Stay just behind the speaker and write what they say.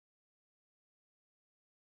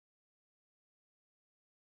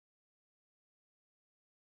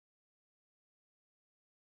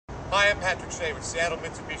Hi, I'm Patrick Shea with Seattle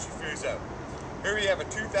Mitsubishi Fuso. Here we have a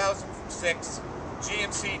 2006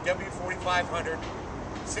 GMC W4500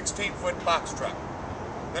 16-foot box truck.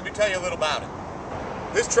 Let me tell you a little about it.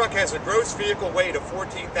 This truck has a gross vehicle weight of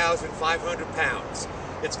 14,500 pounds.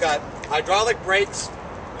 It's got hydraulic brakes,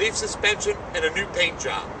 leaf suspension, and a new paint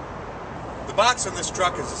job. The box on this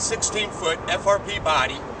truck is a 16-foot FRP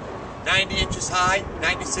body, 90 inches high,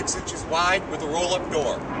 96 inches wide, with a roll-up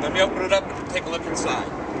door. Let me open it up and take a look inside.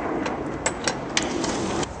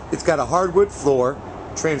 It's got a hardwood floor,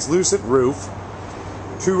 translucent roof,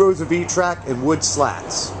 2 rows of E-track and wood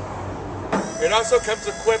slats. It also comes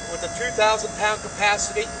equipped with a 2,000-pound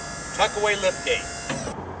capacity tuck-away liftgate.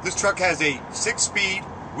 This truck has a 6-speed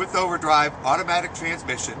with overdrive automatic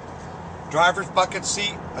transmission, driver's bucket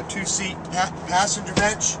seat, a 2-seat passenger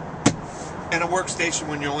bench, and a workstation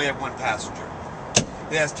when you only have 1 passenger.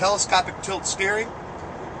 It has telescopic tilt steering,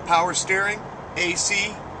 power steering,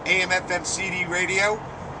 AC, AM/FM CD radio,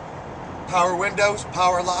 power windows,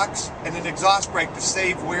 power locks, and an exhaust brake to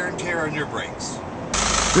save wear and tear on your brakes.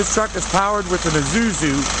 This truck is powered with an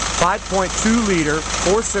Isuzu 5.2-liter,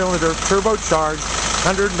 4-cylinder, turbocharged,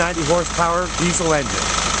 190 horsepower diesel engine.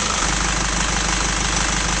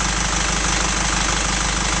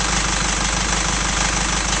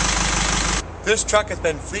 This truck has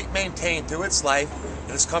been fleet maintained through its life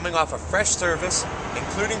and is coming off a fresh service,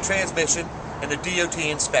 including transmission and a DOT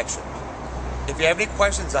inspection. If you have any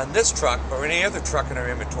questions on this truck or any other truck in our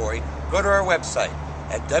inventory, go to our website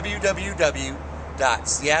at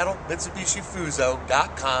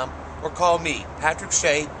www.seattlemitsubishifuso.com or call me, Patrick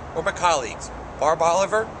Shea, or my colleagues, Barb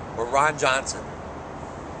Oliver or Ron Johnson.